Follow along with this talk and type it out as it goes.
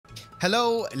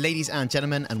Hello, ladies and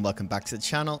gentlemen, and welcome back to the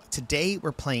channel. Today,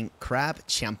 we're playing Crab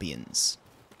Champions.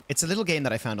 It's a little game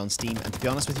that I found on Steam, and to be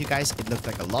honest with you guys, it looked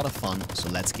like a lot of fun, so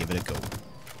let's give it a go.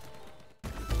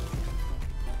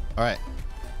 Alright.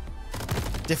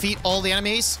 Defeat all the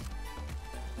enemies.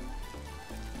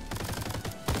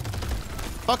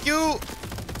 Fuck you!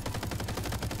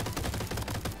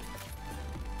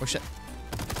 Oh shit.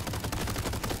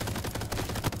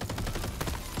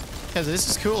 Yeah, this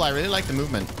is cool. I really like the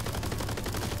movement.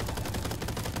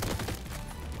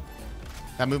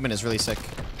 That movement is really sick.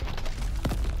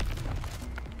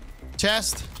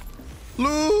 Chest!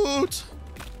 Loot!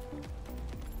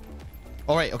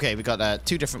 Alright, okay, we got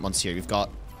two different ones here. We've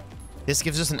got... This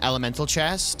gives us an elemental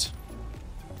chest.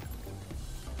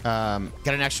 Get an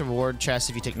extra reward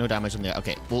chest if you take no damage on the...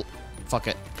 Okay, well, fuck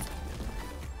it.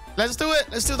 Let's do it!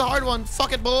 Let's do the hard one!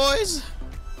 Fuck it, boys!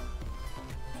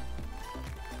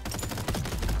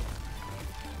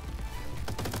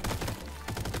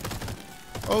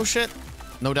 Oh, shit.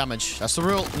 No damage. That's the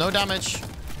rule. No damage.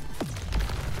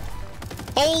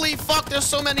 Holy fuck, there's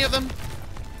so many of them.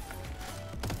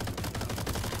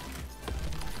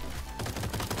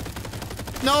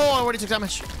 No, I already took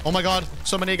damage. Oh my god,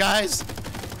 so many guys.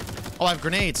 Oh, I have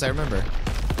grenades, I remember.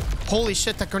 Holy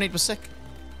shit, that grenade was sick.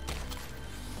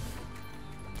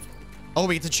 Oh,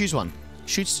 we get to choose one.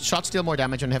 Shots deal more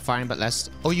damage when hit firing, but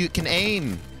less. Oh, you can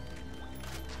aim.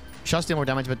 Shots deal more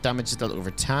damage, but damage is dealt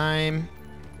over time.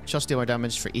 Shots deal more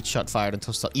damage for each shot fired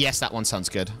until stop. Yes, that one sounds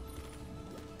good.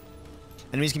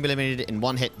 Enemies can be eliminated in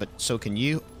one hit, but so can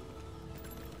you.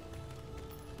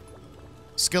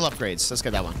 Skill upgrades. Let's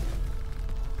get that one.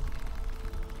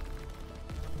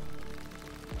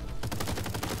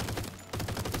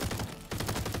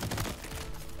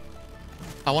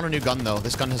 I want a new gun, though.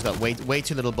 This gun has got way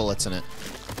too little bullets in it.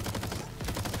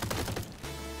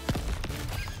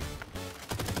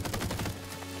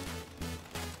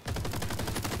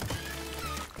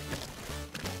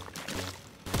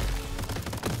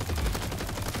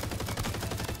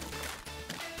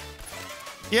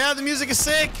 Yeah, the music is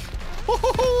sick.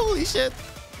 Holy shit.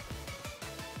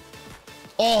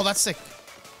 Oh, that's sick.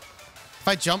 If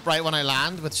I jump right when I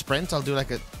land with sprint, I'll do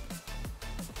like a...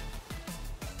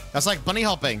 That's like bunny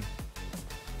hopping.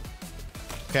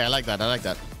 Okay, I like that. I like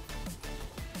that.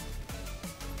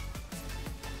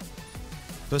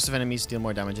 Ghosts of enemies deal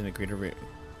more damage in a greater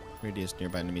radius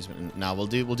nearby enemies. Now we'll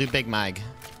do Big Mag.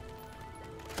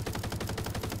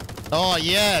 Oh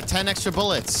yeah, 10 extra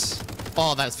bullets.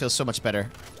 Oh, that feels so much better.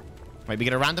 Right, we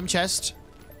get a random chest.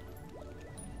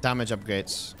 Damage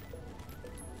upgrades.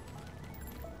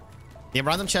 Yeah,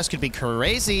 random chest could be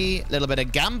crazy. Little bit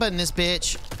of gamba in this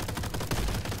bitch.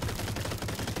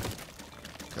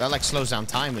 That like slows down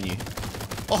time when you...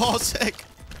 Oh, sick.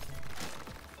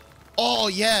 Oh,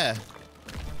 yeah.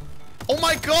 Oh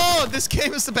my god, this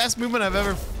game is the best movement I've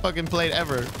ever fucking played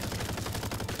ever.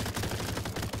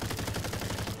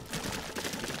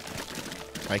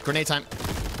 Right, grenade time.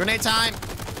 Grenade time.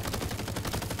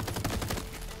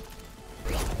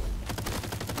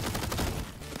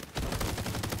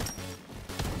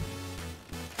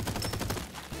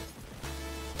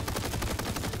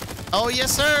 Oh,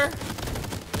 yes, sir.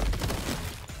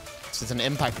 It's an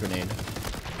impact grenade.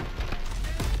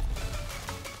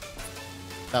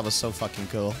 That was so fucking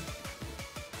cool.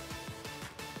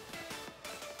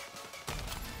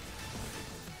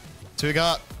 So we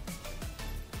got...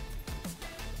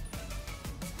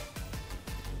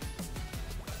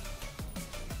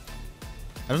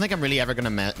 I don't think I'm really ever gonna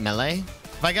melee.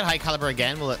 If I get high caliber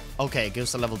again, will it... Okay, it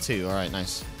goes to level 2. All right,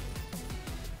 nice.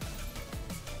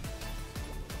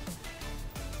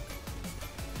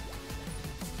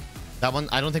 That one,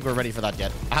 I don't think we're ready for that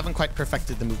yet. I haven't quite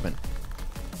perfected the movement.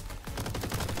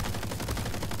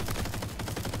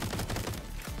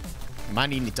 I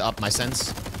might need to up my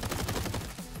sense.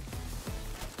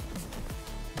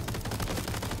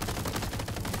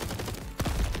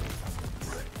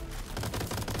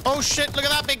 Oh shit, look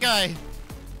at that big guy.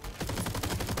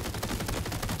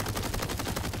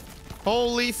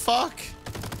 Holy fuck.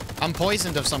 I'm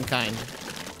poisoned of some kind.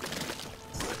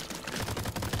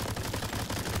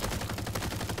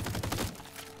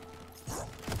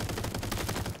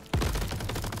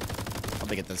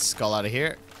 Probably get the skull out of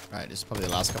here. All right, this is probably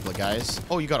the last couple of guys.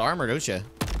 Oh, you got armor, don't you?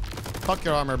 Fuck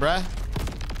your armor, bruh.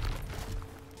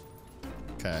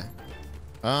 Okay.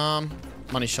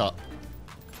 Money shot.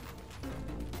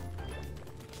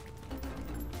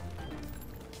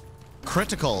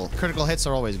 Critical hits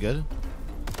are always good.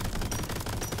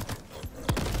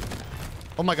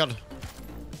 Oh my god.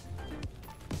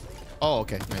 Oh,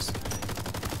 okay, nice.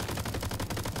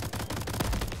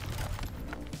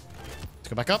 Let's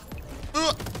go back up.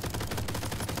 Ugh.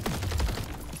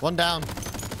 One down.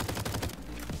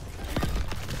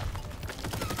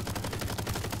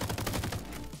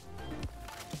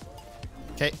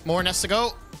 Okay, more nests to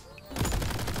go.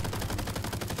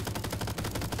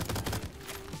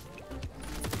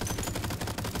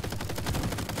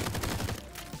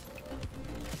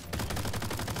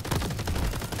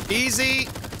 Easy.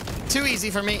 Too easy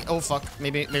for me. Oh, fuck.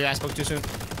 Maybe I spoke too soon.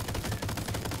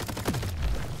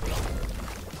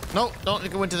 No, don't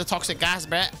go into the toxic gas,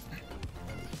 Brett.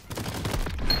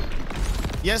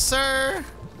 Yes, sir.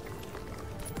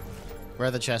 Where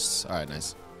are the chests? All right,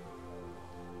 nice.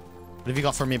 What have you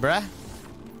got for me, bruh?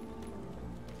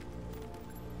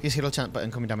 Increased critical chance, but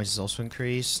incoming damage is also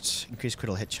increased. Increased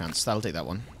critical hit chance. That'll take that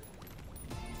one.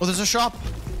 Oh, there's a shop.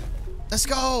 Let's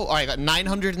go. All right, I got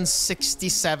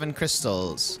 967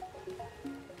 crystals.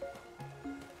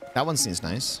 That one seems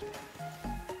nice.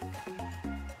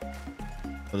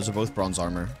 Those are both bronze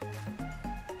armor.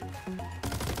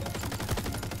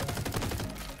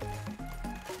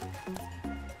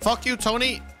 Fuck you,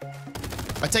 Tony.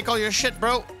 I take all your shit,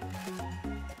 bro.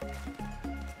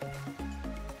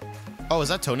 Oh, is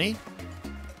that Tony?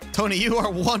 Tony, you are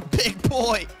one big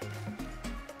boy.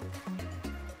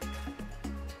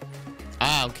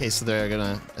 Ah, okay, so they're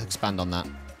gonna expand on that.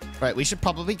 Right, we should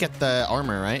probably get the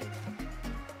armor, right?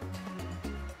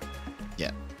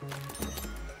 Yeah.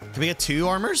 Can we get 2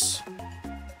 armors?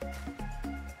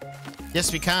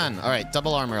 Yes, we can. All right,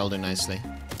 double armor will do nicely.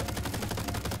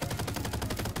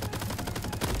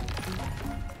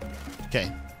 Okay.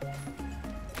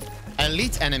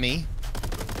 Elite enemy.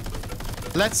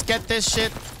 Let's get this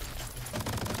shit.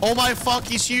 Oh my fuck,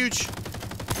 he's huge.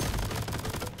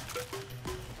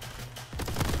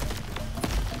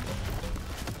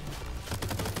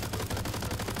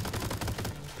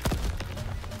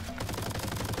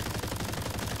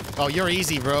 Oh, you're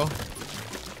easy, bro.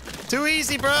 Too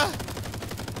easy, bro.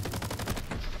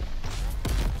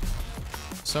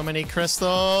 So many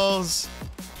crystals.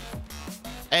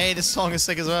 Hey, this song is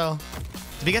sick as well.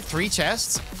 Did we get 3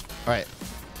 chests? All right.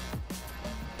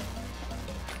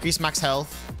 Increase max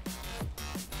health.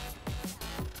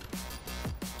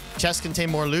 Chests contain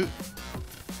more loot.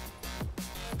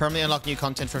 Permanently unlock new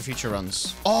content for future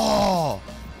runs. Oh!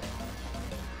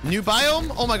 New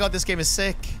biome? Oh my god, this game is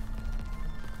sick.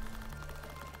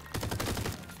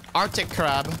 Arctic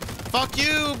crab. Fuck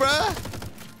you, bruh!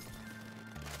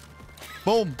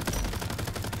 Boom.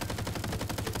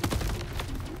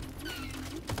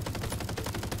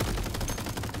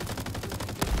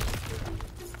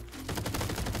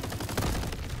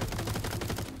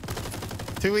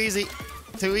 Too easy.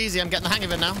 Too easy. I'm getting the hang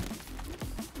of it now.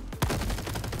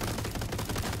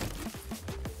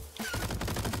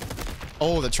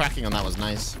 Oh, the tracking on that was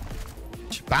nice.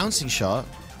 Bouncing shot.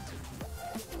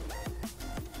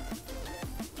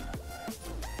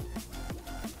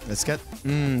 Let's get...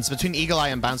 it's between Eagle Eye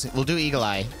and bouncing. We'll do Eagle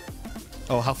Eye.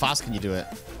 Oh, how fast can you do it?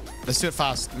 Let's do it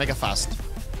fast. Mega fast.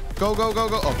 Go, go, go,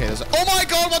 go. Okay, there's... Oh my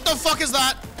god, what the fuck is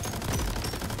that?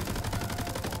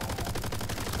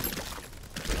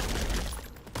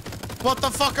 What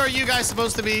the fuck are you guys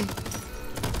supposed to be?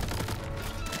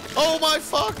 Oh my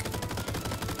fuck.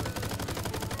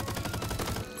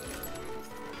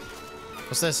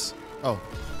 What's this? Oh.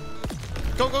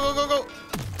 Go, go, go, go, go.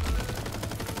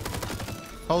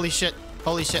 Holy shit.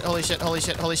 Holy shit, holy shit, holy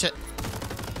shit, holy shit.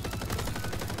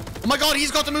 Oh my god, he's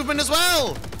got the movement as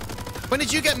well. When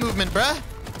did you get movement, bruh?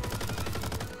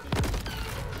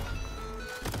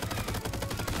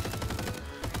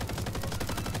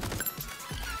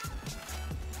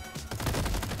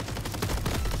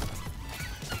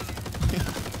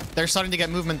 They're starting to get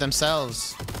movement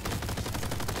themselves.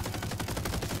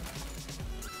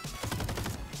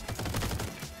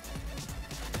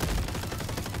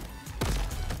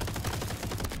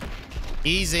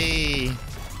 Easy.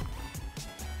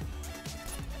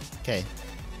 Okay.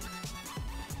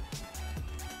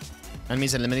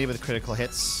 Enemies eliminated with critical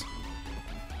hits.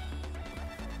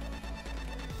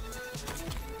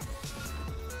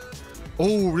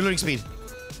 Oh, reloading speed.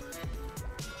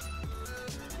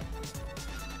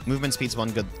 Movement speed's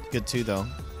one good too, though.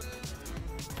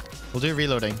 We'll do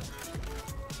reloading.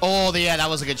 Oh, yeah, that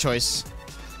was a good choice.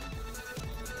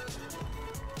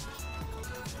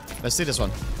 Let's do this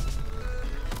one.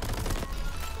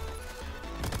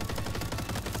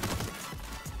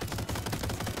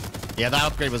 Yeah, that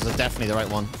upgrade was definitely the right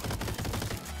one.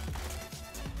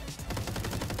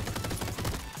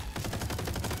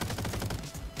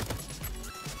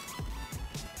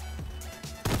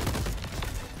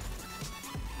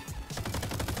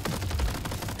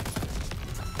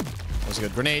 That was a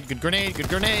good grenade, good grenade, good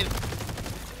grenade.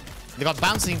 They got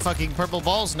bouncing fucking purple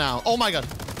balls now. Oh my god.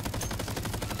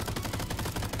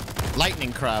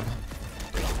 Lightning crab.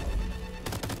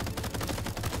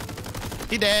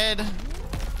 He dead.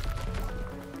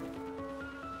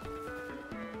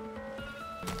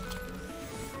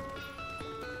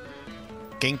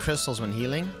 Gain crystals when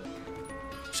healing.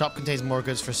 Shop contains more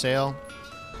goods for sale.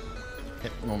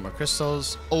 Hit more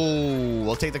crystals. Oh,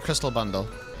 we'll take the crystal bundle.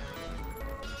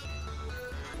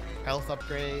 Health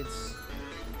upgrades.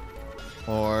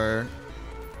 Or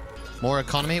more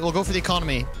economy. We'll go for the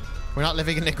economy. We're not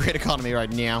living in a great economy right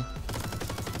now.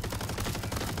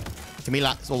 Can we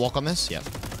we'll walk on this? Yeah.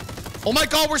 Oh my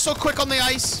god, we're so quick on the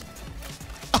ice.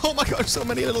 Oh my god, so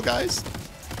many little guys.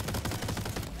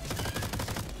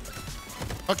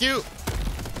 Fuck you.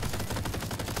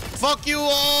 Fuck you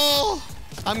all.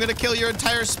 I'm gonna kill your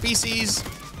entire species.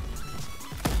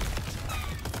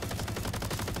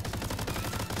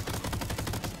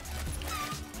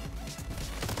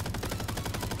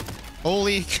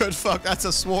 Holy good fuck, that's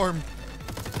a swarm.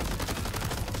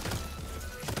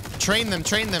 Train them,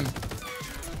 train them.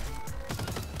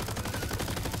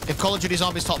 If Call of Duty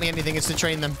Zombies taught me anything, it's to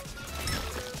train them.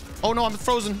 Oh no, I'm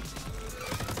frozen.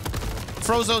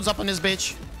 Frozone's up on his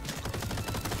bitch.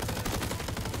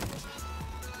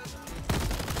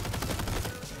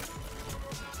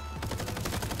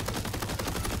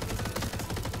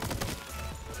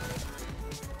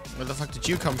 Where the fuck did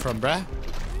you come from, bruh?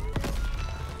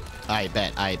 I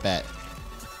bet, I bet.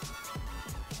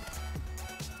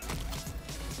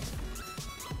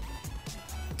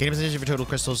 Gain a position for total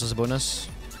crystals as a bonus.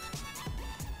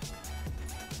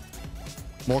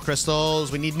 More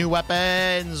crystals. We need new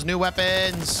weapons. New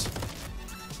weapons.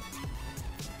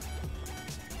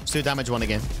 Let's do damage one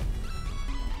again.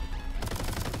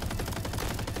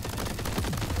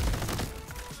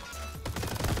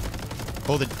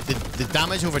 Oh, the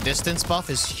damage over distance buff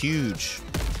is huge.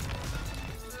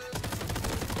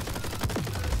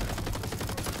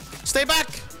 Stay back!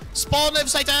 Spawn him,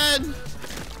 Satan!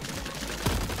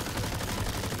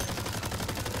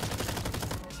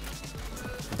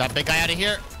 Get that big guy out of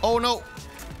here. Oh no.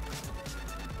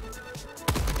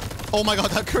 Oh my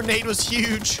god, that grenade was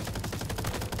huge.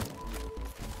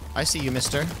 I see you,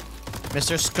 mister.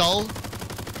 Mr. Skull.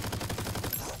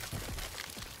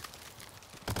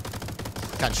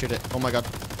 Can't shoot it. Oh my god.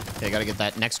 Okay, I gotta get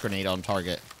that next grenade on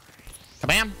target.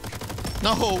 Kabam!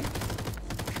 No!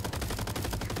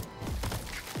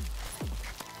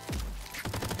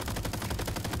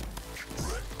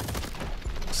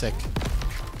 Sick.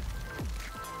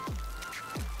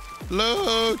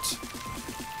 Loot!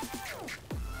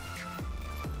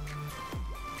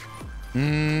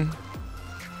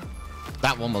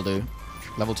 That one will do.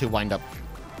 Level 2 wind up.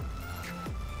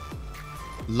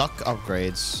 Luck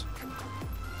upgrades.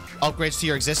 Upgrades to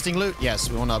your existing loot?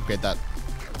 Yes, we want to upgrade that.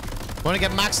 We want to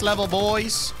get max level,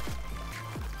 boys.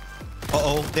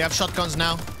 Uh-oh, they have shotguns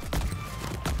now.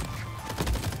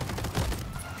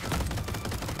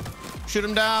 Shoot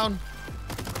him down.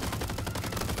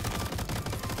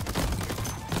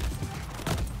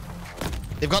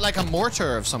 They've got like a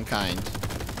mortar of some kind.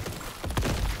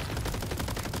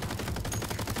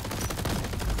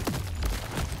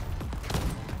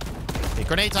 Okay,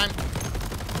 grenade time.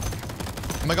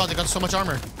 Oh my god, they got so much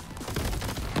armor.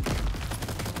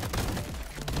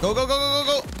 Go, go, go, go,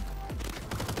 go, go.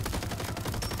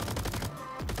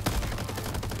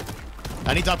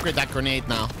 I need to upgrade that grenade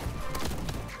now.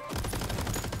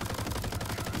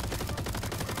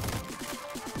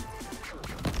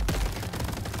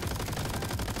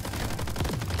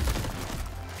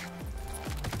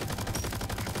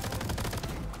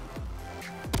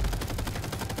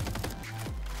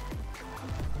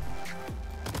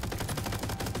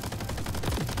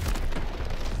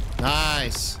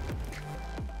 Nice.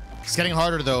 It's getting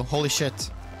harder though. Holy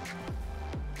shit.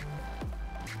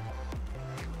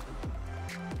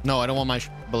 No, I don't want my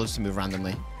bullets to move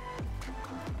randomly.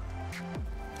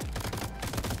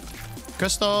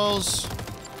 Crystals.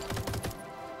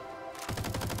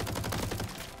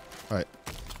 All right.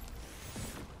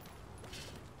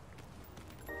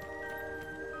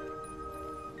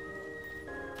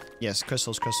 Yes,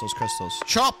 crystals, crystals, crystals.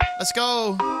 Shop! Let's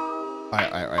go! All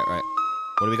right, all right, all right, all right.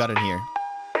 What do we got in here?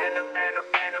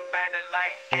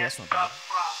 Oh, that's not bad.